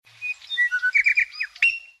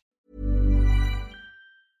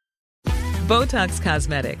Botox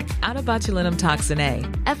Cosmetic, out of botulinum toxin A,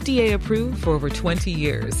 FDA approved for over 20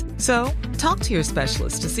 years. So, talk to your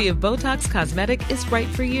specialist to see if Botox Cosmetic is right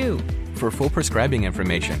for you. For full prescribing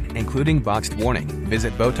information, including boxed warning,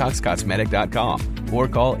 visit BotoxCosmetic.com or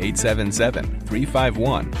call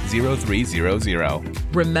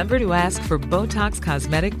 877-351-0300. Remember to ask for Botox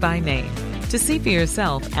Cosmetic by name. To see for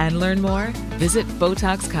yourself and learn more, visit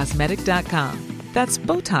BotoxCosmetic.com. That's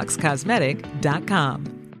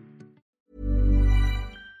BotoxCosmetic.com.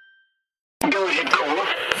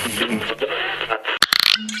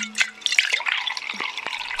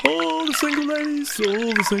 All the single ladies,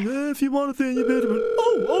 all the single. If you want a thing, you better.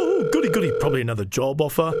 Oh, goody. Probably another job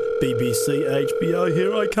offer. BBC, HBO,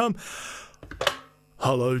 here I come.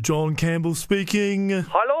 Hello, John Campbell speaking.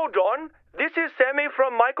 Hello, John. This is Sammy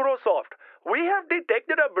from Microsoft. We have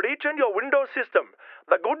detected a breach in your Windows system.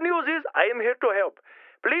 The good news is I am here to help.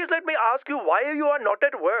 Please let me ask you why you are not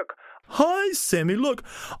at work. Hi, Sammy. Look,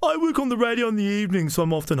 I work on the radio in the evening, so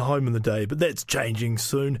I'm often home in the day, but that's changing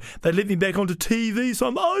soon. They let me back onto TV, so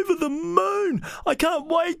I'm over the moon. I can't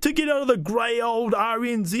wait to get out of the grey old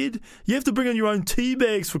RNZ. You have to bring in your own tea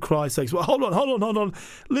bags, for Christ's sakes. Well, hold on.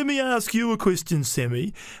 Let me ask you a question,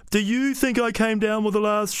 Sammy. Do you think I came down with the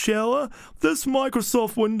last shower? This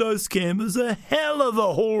Microsoft Windows scam is a hell of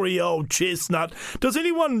a hoary old chestnut. Does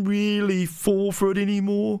anyone really fall for it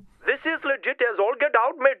anymore? This is legit as all get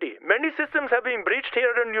out, matey. Many systems have been breached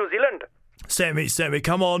here in New Zealand. Sammy,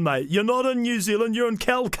 come on, mate. You're not in New Zealand, you're in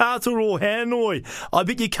Calcutta or Hanoi. I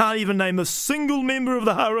bet you can't even name a single member of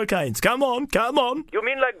the Hurricanes. Come on. You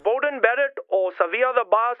mean like Bowden Barrett or Sevilla the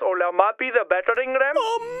Bass or Lamapi the battering ram?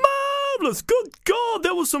 Oh, marvellous. Good God,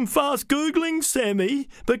 that was some fast Googling, Sammy.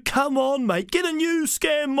 But come on, mate, get a new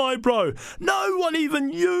scam, my bro. No one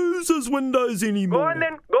even uses Windows anymore. Go on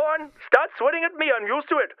then, go on. Start swearing at me, I'm used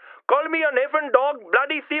to it. Call me an effing dog,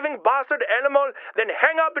 bloody thieving bastard animal, then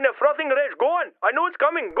hang up in a frothing rage. Go on. I know it's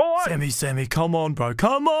coming. Go on. Sammy, come on, bro.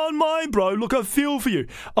 Come on, my bro. Look, I feel for you.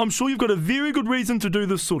 I'm sure you've got a very good reason to do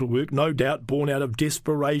this sort of work. No doubt born out of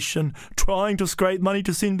desperation, trying to scrape money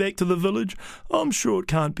to send back to the village. I'm sure it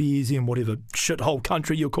can't be easy in whatever shithole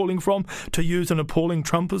country you're calling from to use an appalling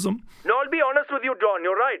Trumpism. No, I'll be honest with you, John.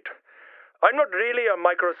 You're right. I'm not really a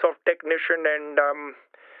Microsoft technician and,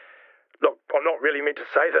 look, I'm not really meant to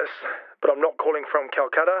say this, but I'm not calling from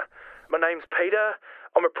Calcutta. My name's Peter.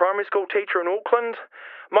 I'm a primary school teacher in Auckland.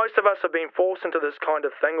 Most of us have been forced into this kind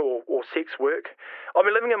of thing or sex work. I've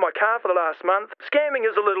been living in my car for the last month. Scamming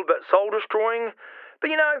is a little bit soul-destroying,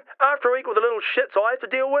 but you know, after a week with the little shits I have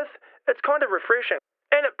to deal with, it's kind of refreshing.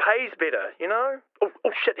 And it pays better, you know?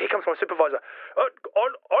 Oh shit, here comes my supervisor.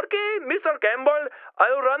 Okay, Mr. Campbell,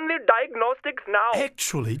 I'll run the diagnostics now.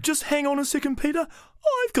 Actually, just hang on a second, Peter.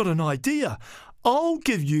 I've got an idea. I'll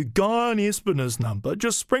give you Guy Espina's number.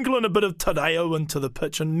 Just sprinkle in a bit of Tadeo into the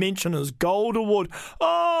pitch and mention his gold award.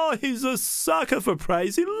 Oh, he's a sucker for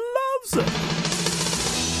praise. He loves it.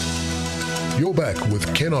 You're back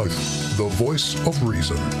with Ken Oath, the voice of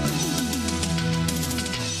reason.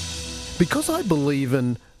 Because I believe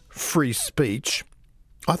in free speech,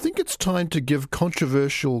 I think it's time to give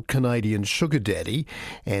controversial Canadian sugar daddy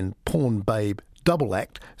and porn babe double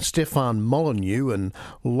act Stefan Molyneux and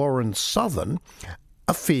Lauren Southern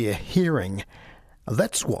a fair hearing.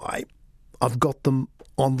 That's why I've got them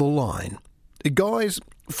on the line. Guys,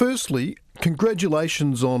 firstly,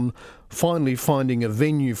 congratulations on finally finding a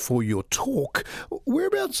venue for your talk.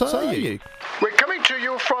 Whereabouts are you? We're coming to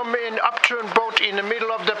you from an upturned boat in the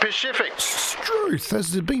middle of the Pacific. Struth,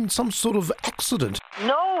 has there been some sort of accident?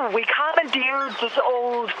 No, we commandeered this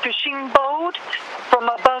old fishing boat from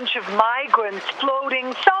a bunch of migrants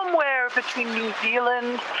floating somewhere between New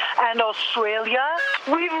Zealand and Australia.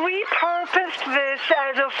 We've repurposed this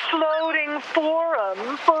as a floating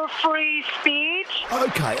forum for free speech.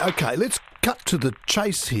 Okay, let's cut to the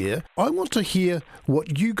chase here. I want to hear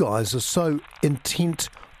what you guys are so intent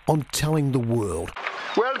on telling the world.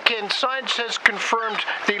 Well, Ken, science has confirmed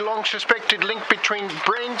the long-suspected link between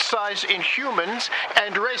brain size in humans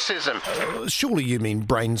and racism. Surely you mean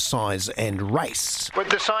brain size and race. What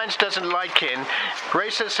the science doesn't like, Ken,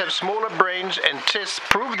 racists have smaller brains, and tests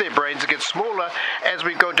prove their brains get smaller as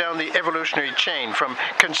we go down the evolutionary chain, from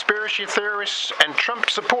conspiracy theorists and Trump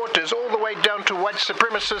supporters all the way down to white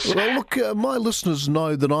supremacists. Well, look, my listeners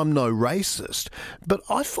know that I'm no racist, but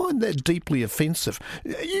I find that deeply offensive.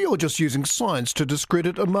 You're just using science to discredit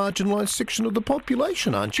a marginalised section of the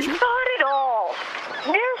population, aren't you? Not at all.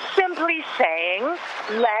 We're simply saying,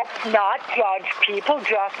 let's not judge people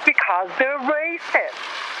just because they're racist.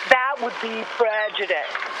 That would be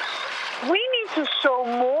prejudice. We need to show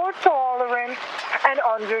more tolerance and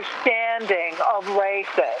understanding of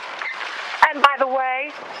racists. And by the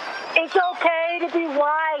way, it's okay to be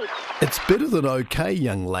white. It's better than okay,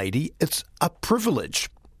 young lady. It's a privilege.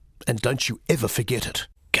 And don't you ever forget it.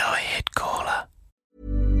 Go ahead, caller.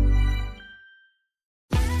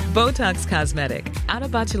 Botox Cosmetic, out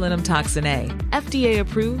of botulinum toxin A, FDA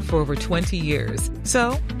approved for over 20 years.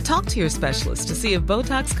 So, talk to your specialist to see if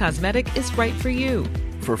Botox Cosmetic is right for you.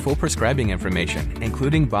 For full prescribing information,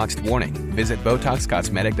 including boxed warning, visit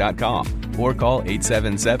BotoxCosmetic.com or call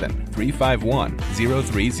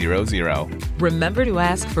 877-351-0300. Remember to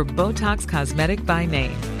ask for Botox Cosmetic by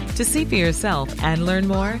name. To see for yourself and learn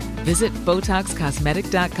more, visit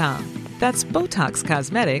BotoxCosmetic.com. That's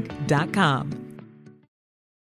BotoxCosmetic.com.